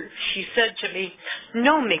overeater, she said to me,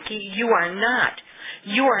 no, Mickey, you are not.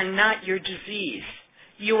 You are not your disease.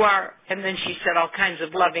 You are, and then she said all kinds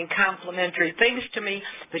of loving, complimentary things to me,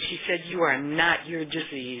 but she said, you are not your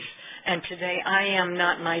disease. And today, I am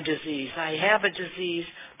not my disease. I have a disease,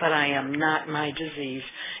 but I am not my disease.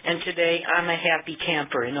 And today, I'm a happy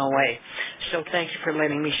camper in OA. So thank you for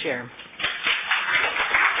letting me share.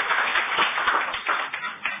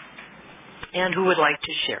 And who would like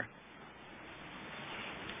to share?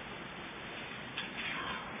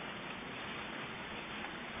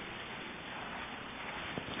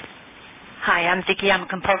 Hi, I'm Vicki. I'm a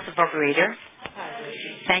compulsive overeater.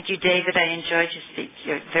 Thank you, David. I enjoyed your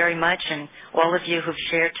speech very much, and all of you who've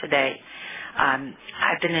shared today.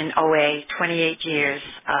 I've been in OA 28 years,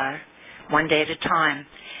 one day at a time,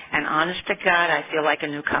 and honest to God, I feel like a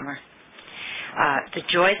newcomer. The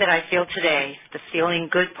joy that I feel today, the feeling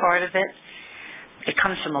good part of it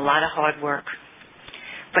comes from a lot of hard work.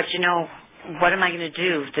 But, you know, what am I going to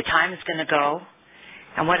do? The time is going to go,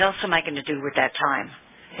 and what else am I going to do with that time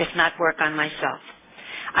if not work on myself?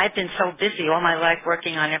 I've been so busy all my life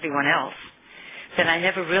working on everyone else that I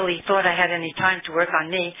never really thought I had any time to work on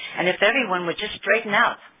me. And if everyone would just straighten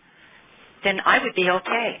up, then I would be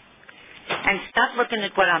okay. And stop looking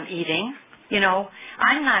at what I'm eating. You know,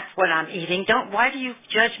 I'm not what I'm eating. Why do you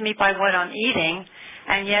judge me by what I'm eating?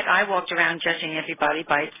 And yet I walked around judging everybody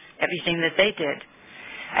by everything that they did.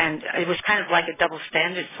 And it was kind of like a double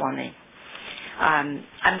standard for me.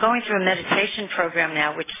 I'm going through a meditation program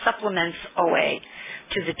now which supplements OA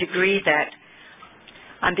to the degree that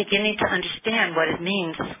I'm beginning to understand what it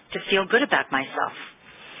means to feel good about myself.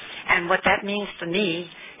 And what that means for me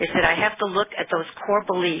is that I have to look at those core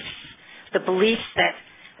beliefs, the beliefs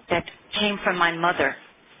that came from my mother,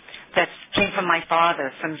 that came from my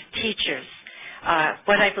father, from teachers,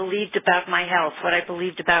 what I believed about my health, what I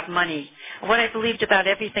believed about money, what I believed about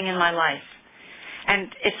everything in my life.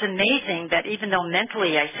 And it's amazing that even though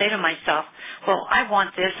mentally I say to myself, well, I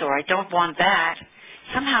want this or I don't want that,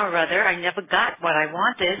 somehow or other I never got what I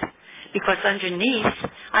wanted because underneath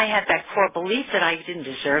I had that core belief that I didn't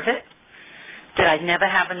deserve it, that I'd never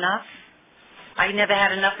have enough. I never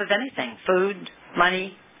had enough of anything, food,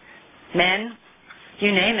 money, men,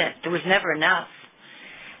 you name it. There was never enough.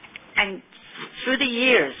 And through the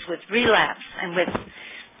years with relapse and with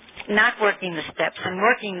not working the steps and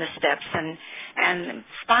working the steps and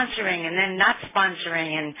sponsoring and then not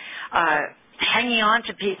sponsoring and hanging on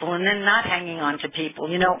to people and then not hanging on to people,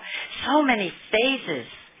 you know, so many phases.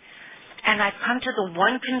 And I've come to the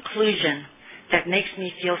one conclusion that makes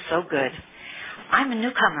me feel so good. I'm a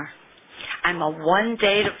newcomer. I'm a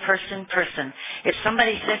one-day-to-person. If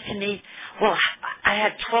somebody says to me, well, I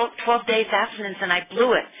had 12 days abstinence and I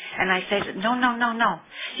blew it, and I say, no.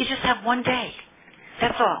 You just have one day.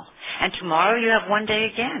 That's all. And tomorrow you have one day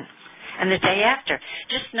again. And the day after.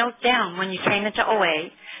 Just note down when you came into OA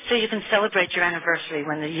so you can celebrate your anniversary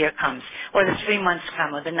when the year comes, or the 3 months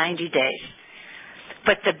come, or the 90 days.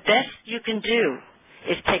 But the best you can do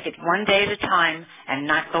is take it one day at a time and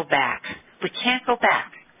not go back. We can't go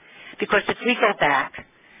back. Because if we go back,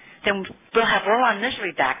 then we'll have all our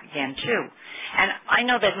misery back again, too. And I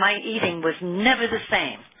know that my eating was never the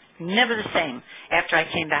same after I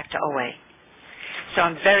came back to OA. So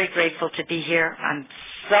I'm very grateful to be here. I'm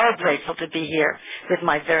so grateful to be here with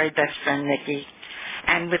my very best friend, Nikki,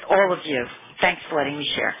 and with all of you. Thanks for letting me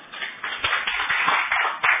share.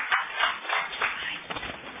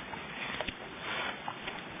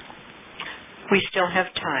 We still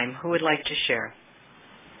have time. Who would like to share?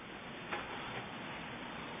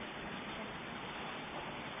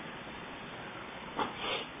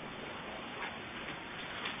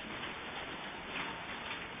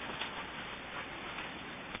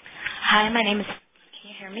 Hi, my name is... Can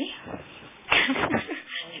you hear me?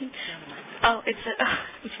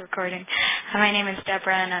 It's recording. Hi, my name is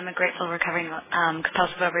Deborah, and I'm a grateful recovering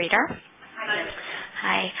compulsive overeater.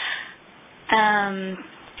 Hi.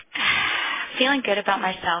 Feeling good about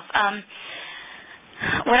myself.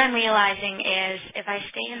 What I'm realizing is if I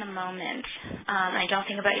stay in the moment, I don't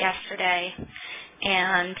think about yesterday,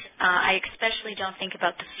 and I especially don't think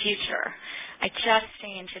about the future. I just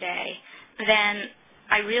stay in today. Then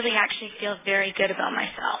I really actually feel very good about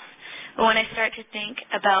myself. But when I start to think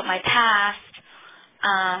about my past,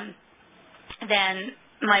 then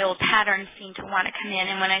my old patterns seem to want to come in.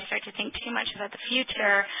 And when I start to think too much about the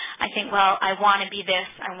future, I think, well, I want to be this,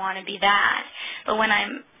 I want to be that. But when I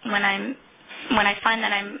find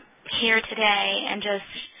that I'm here today and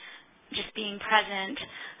just being present,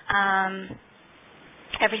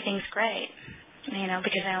 everything's great,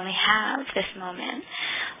 because I only have this moment.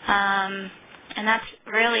 And that's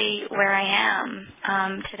really where I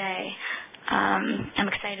am today. I'm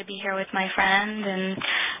excited to be here with my friend, and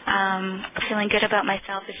feeling good about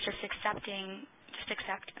myself is just acceptance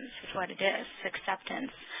is what it is,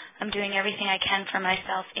 acceptance. I'm doing everything I can for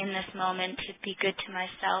myself in this moment to be good to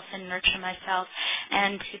myself and nurture myself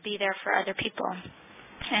and to be there for other people.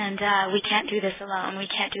 And we can't do this alone. We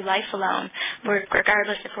can't do life alone.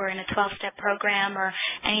 Regardless if we're in a 12-step program or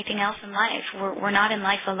anything else in life, we're not in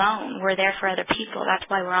life alone. We're there for other people. That's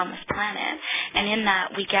why we're on this planet. And in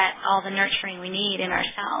that, we get all the nurturing we need in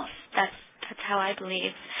ourselves. That's how I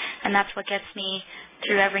believe. And that's what gets me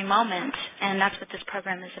through every moment. And that's what this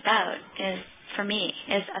program is about, for me,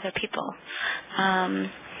 is other people. And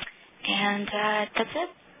that's it.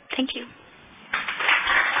 Thank you.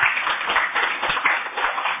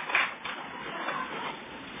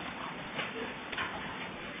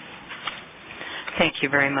 Thank you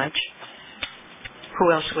very much.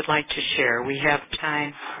 Who else would like to share? We have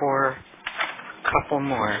time for a couple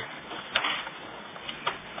more.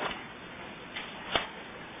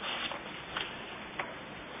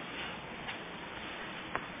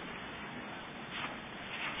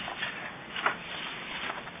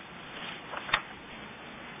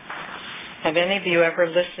 Have any of you ever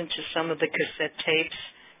listened to some of the cassette tapes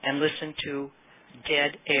and listened to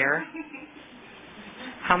dead air?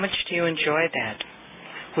 How much do you enjoy that?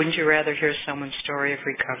 Wouldn't you rather hear someone's story of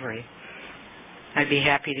recovery? I'd be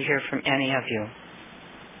happy to hear from any of you.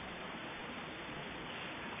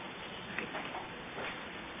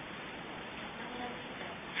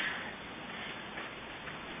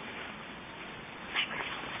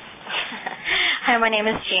 Hi, my name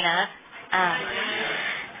is Gina,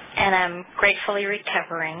 and I'm gratefully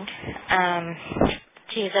recovering. I've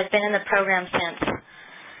been in the program since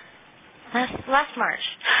last March.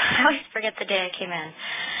 I always forget the day I came in.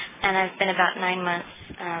 And I've been about 9 months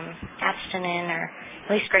abstinent, or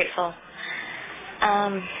at least grateful.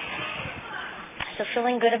 So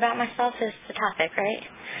feeling good about myself is the topic, right?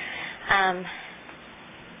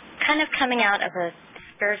 Kind of coming out of a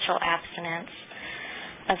spiritual abstinence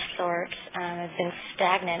of sorts. I've been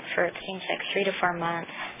stagnant for, it seems like, 3 to 4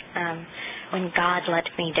 months when God let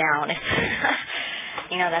me down.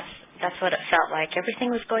 That's what it felt like. Everything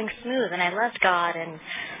was going smooth, and I loved God, and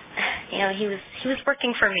He was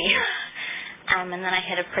working for me. And then I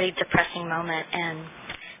hit a pretty depressing moment, and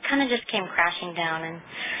kind of just came crashing down.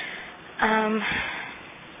 And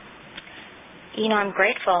I'm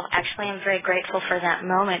grateful. Actually, I'm very grateful for that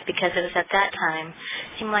moment, because it was at that time,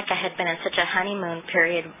 it seemed like I had been in such a honeymoon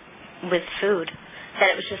period with food that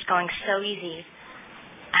it was just going so easy.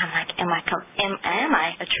 I'm like, am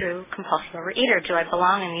I a true compulsive overeater? Do I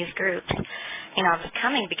belong in these groups? I was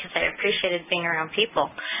coming because I appreciated being around people.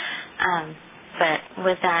 But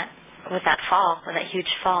with that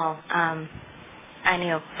huge fall, I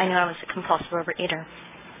knew I was a compulsive overeater.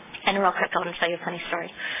 And real quick, I want to tell you a funny story.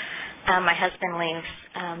 My husband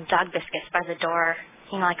leaves dog biscuits by the door,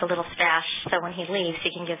 like a little stash. So when he leaves,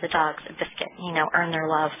 he can give the dogs a biscuit, earn their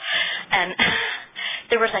love. And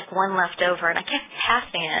there was like one left over, and I kept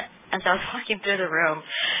passing it as I was walking through the room.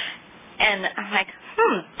 And I'm like,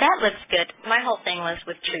 that looks good. My whole thing was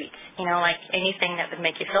with treats, like anything that would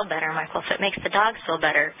make you feel better. I'm like, well, if it makes the dogs feel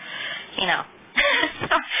better,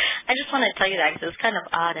 So I just wanted to tell you that, because it was kind of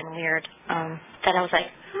odd and weird that I was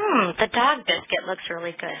like, the dog biscuit looks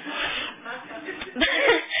really good.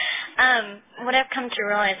 What I've come to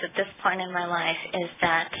realize at this point in my life is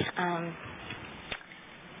that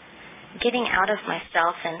getting out of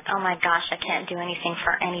myself and, oh my gosh, I can't do anything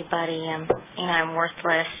for anybody, and I'm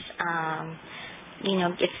worthless.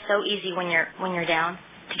 It's so easy when you're down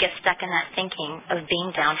to get stuck in that thinking of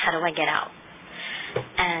being down. How do I get out?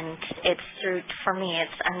 And for me,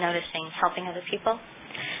 I'm noticing helping other people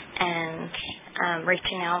and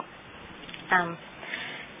reaching out.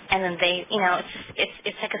 And then they,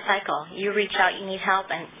 it's like a cycle. You reach out, you need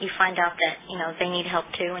help, and you find out that, they need help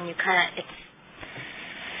too, and you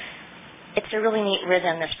it's a really neat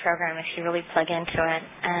rhythm, this program, if you really plug into it.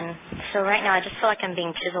 And so right now I just feel like I'm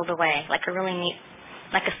being chiseled away, like a really neat,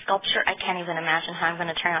 like a sculpture. I can't even imagine how I'm going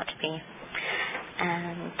to turn out to be.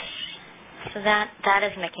 And so that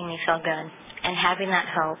is making me feel good. And having that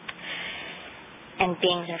hope and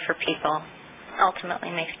being there for people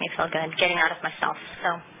ultimately makes me feel good, getting out of myself.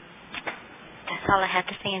 So that's all I have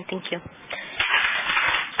to say, and thank you.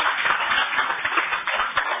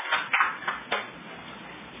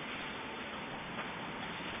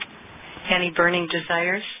 Any burning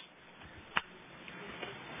desires?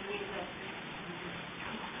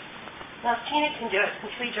 Tina can do it.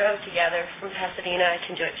 Since we drove together from Pasadena, I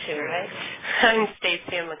can do it too, right? I'm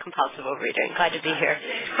Stacy. I'm a compulsive overeater. I'm glad to be here.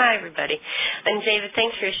 Hi, everybody. And David,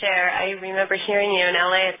 thanks for your share. I remember hearing you in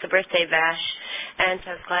LA at the birthday bash, and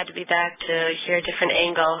so I was glad to be back to hear a different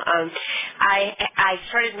angle. I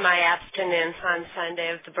started my abstinence on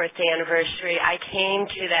Sunday of the birthday anniversary. I came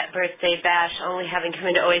to that birthday bash only having come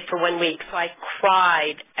into OA for 1 week, so I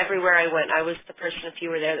cried everywhere I went. I was the person, if you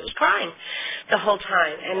were there, that was crying the whole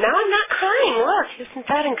time. And now I'm not crying. Look, isn't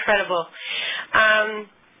that incredible?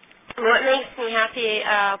 What makes me happy,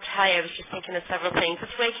 I'll tell you, I was just thinking of several things.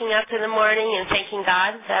 It's waking up in the morning and thanking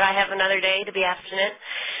God that I have another day to be abstinent.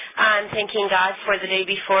 I'm thanking God for the day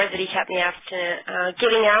before that He kept me abstinent.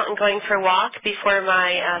 Getting out and going for a walk before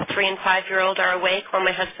my 3- and 5-year-old are awake while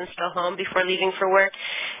my husband's still home before leaving for work.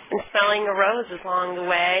 And smelling the roses along the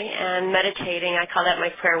way and meditating. I call that my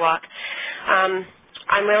prayer walk.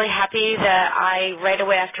 I'm really happy that I, right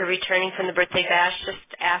away after returning from the birthday bash, just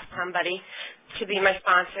asked somebody to be my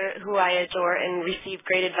sponsor, who I adore and receive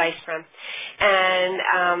great advice from.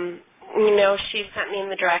 And, she sent me in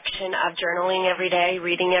the direction of journaling every day,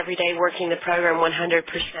 reading every day, working the program 100%.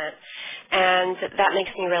 And that makes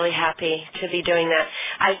me really happy to be doing that.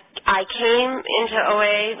 I came into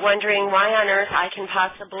OA wondering why on earth I can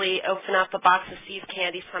possibly open up a box of See's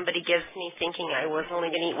candy somebody gives me thinking I was only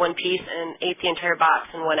going to eat one piece and ate the entire box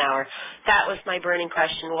in 1 hour. That was my burning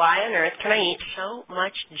question. Why on earth can I eat so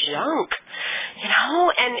much junk?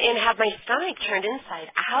 And have my stomach turned inside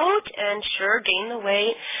out and sure gain the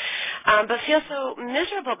weight, but feel so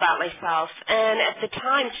miserable about myself. And at the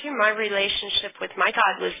time, too, my relationship with my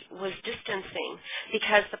God was distancing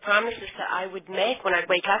because the promises that I would make when I'd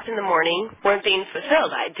wake up in the morning weren't being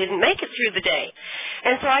fulfilled. I didn't make it through the day.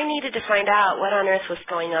 And so I needed to find out what on earth was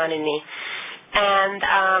going on in me.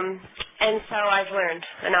 And so I've learned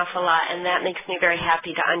an awful lot, and that makes me very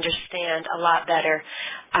happy to understand a lot better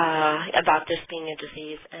about this being a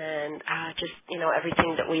disease and just,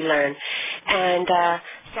 everything that we learn. And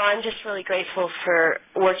so I'm just really grateful for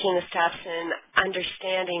working the steps and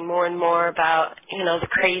understanding more and more about, the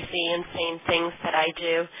crazy, insane things that I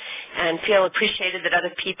do and feel appreciated that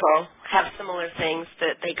other people have similar things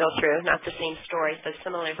that they go through, not the same stories, but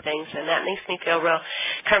similar things, and that makes me feel real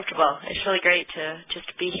comfortable. It's really great to just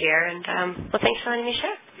be here, and thanks for letting me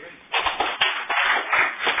share.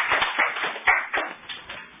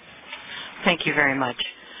 Thank you very much.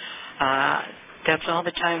 That's all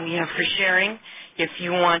the time we have for sharing. If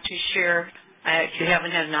you want to share, if you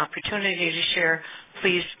haven't had an opportunity to share,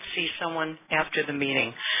 please see someone after the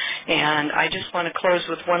meeting. And I just want to close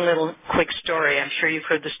with one little quick story. I'm sure you've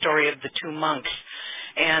heard the story of the 2 monks.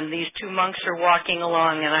 And these 2 monks are walking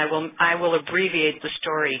along, and I will abbreviate the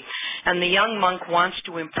story. And the young monk wants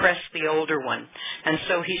to impress the older one. And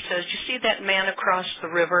so he says, you see that man across the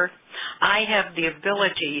river? I have the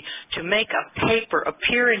ability to make a paper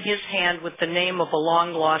appear in his hand with the name of a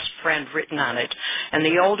long-lost friend written on it. And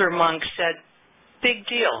the older monk said, big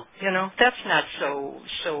deal, that's not so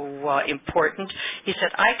important. He said,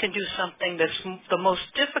 I can do something that's the most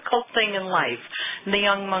difficult thing in life. And the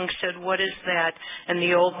young monk said, what is that? And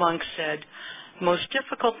the old monk said, most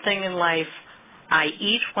difficult thing in life, I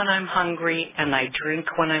eat when I'm hungry and I drink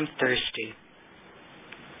when I'm thirsty.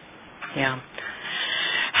 Yeah.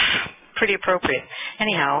 Pretty appropriate.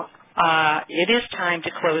 Anyhow, it is time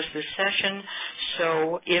to close this session,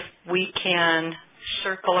 so if we can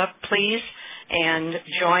circle up, please, and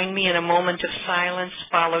join me in a moment of silence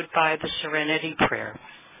followed by the Serenity Prayer.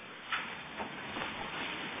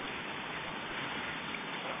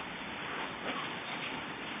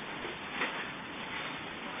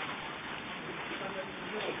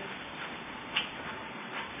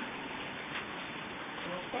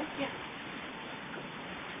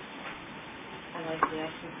 I'd like to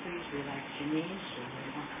ask you, please relax your knees so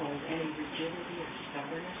you don't hold any rigidity or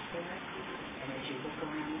stubbornness there. And as you look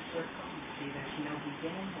around the circle, you see there's no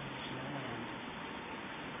beginning and there's no end.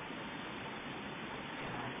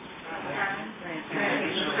 Grant me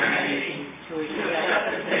serenity to accept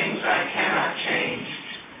the things I cannot change,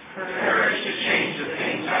 courage to change the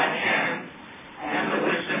things I can, and the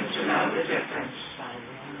wisdom to know the difference.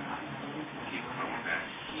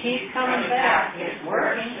 Keep coming back. It's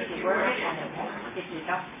working, and it won't get you.